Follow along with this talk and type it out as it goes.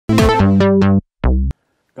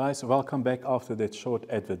Guys, welcome back after that short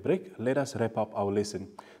advert break. Let us wrap up our lesson.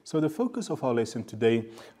 So the focus of our lesson today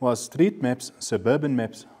was street maps, suburban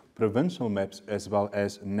maps, provincial maps, as well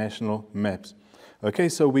as national maps. Okay,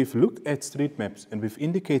 so we've looked at street maps and we've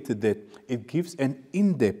indicated that it gives an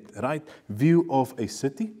in-depth, right, view of a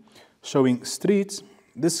city, showing streets,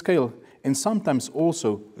 the scale, and sometimes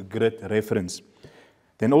also grid reference.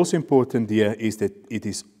 Then also important here is that it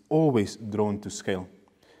is always drawn to scale.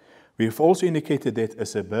 We have also indicated that a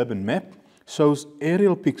suburban map shows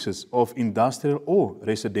aerial pictures of industrial or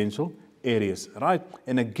residential areas, right?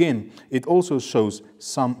 And again, it also shows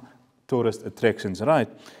some tourist attractions, right?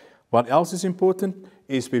 What else is important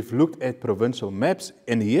is we've looked at provincial maps,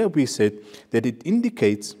 and here we said that it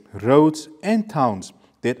indicates roads and towns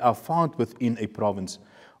that are found within a province,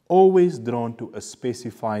 always drawn to a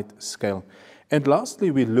specified scale. And lastly,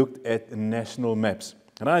 we looked at national maps,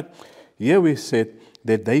 right? Here we said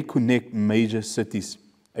that they connect major cities,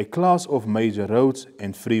 a class of major roads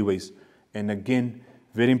and freeways. And again,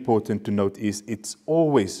 very important to note is it's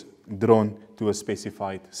always drawn to a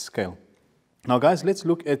specified scale. Now guys, let's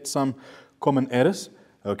look at some common errors,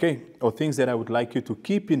 okay, or things that I would like you to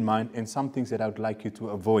keep in mind and some things that I would like you to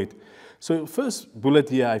avoid. So first bullet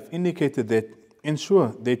here, I've indicated that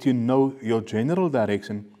ensure that you know your general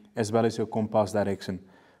direction as well as your compass direction,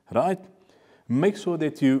 right? Make sure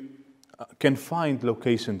that you can find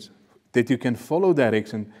locations, that you can follow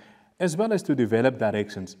direction, as well as to develop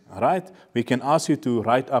directions, right? We can ask you to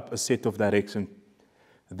write up a set of directions.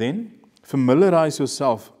 Then familiarize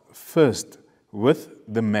yourself first with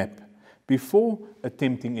the map before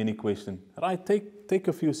attempting any question, right? Take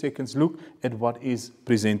a few seconds, look at what is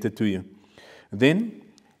presented to you. Then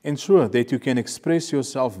ensure that you can express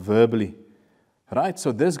yourself verbally, right?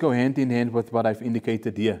 So this goes hand in hand with what I've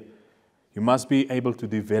indicated here. You must be able to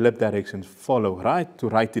develop directions, follow, right? To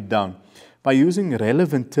write it down by using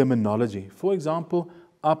relevant terminology. For example,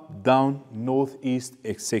 up, down, north, east,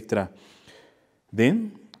 etc.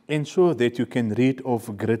 Then ensure that you can read off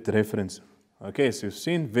grid reference. Okay, so you've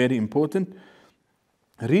seen, very important.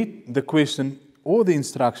 Read the question or the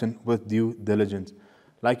instruction with due diligence.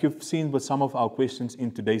 Like you've seen with some of our questions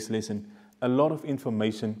in today's lesson, a lot of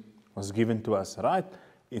information was given to us, right?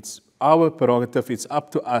 It's our prerogative, it's up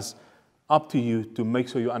to us, up to you to make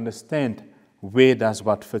sure you understand where does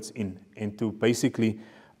what fits in and to basically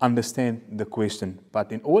understand the question.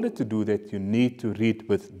 But in order to do that, you need to read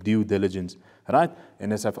with due diligence, right?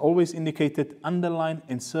 And as I've always indicated, underline,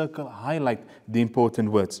 encircle, highlight the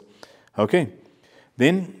important words. Okay,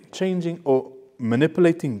 then changing or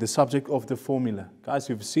manipulating the subject of the formula. Guys,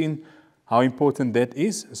 you've seen how important that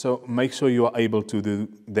is, so make sure you are able to do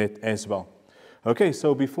that as well. Okay,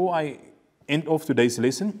 so before I end of today's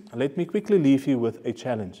lesson, let me quickly leave you with a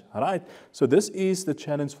challenge, all right? So this is the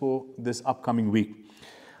challenge for this upcoming week.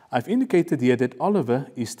 I've indicated here that Oliver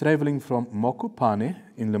is traveling from Mokopane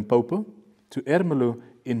in Limpopo to Ermelo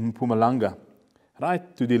in Mpumalanga,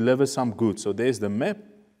 right, to deliver some goods. So there's the map.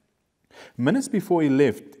 Minutes before he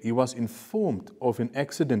left, he was informed of an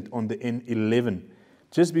accident on the N11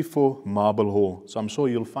 just before Marble Hall. So I'm sure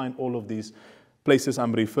you'll find all of these places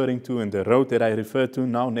I'm referring to and the road that I refer to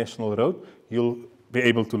now, National Road, you'll be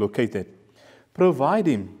able to locate it. Provide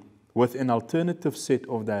him with an alternative set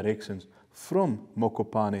of directions from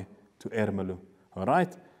Mokopane to Ermelo. All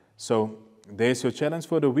right? So there's your challenge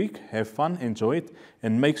for the week. Have fun, enjoy it,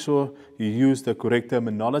 and make sure you use the correct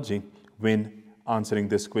terminology when answering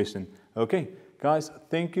this question. Okay, guys,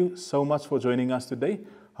 thank you so much for joining us today.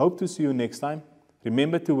 Hope to see you next time.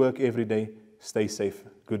 Remember to work every day. Stay safe.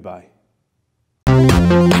 Goodbye.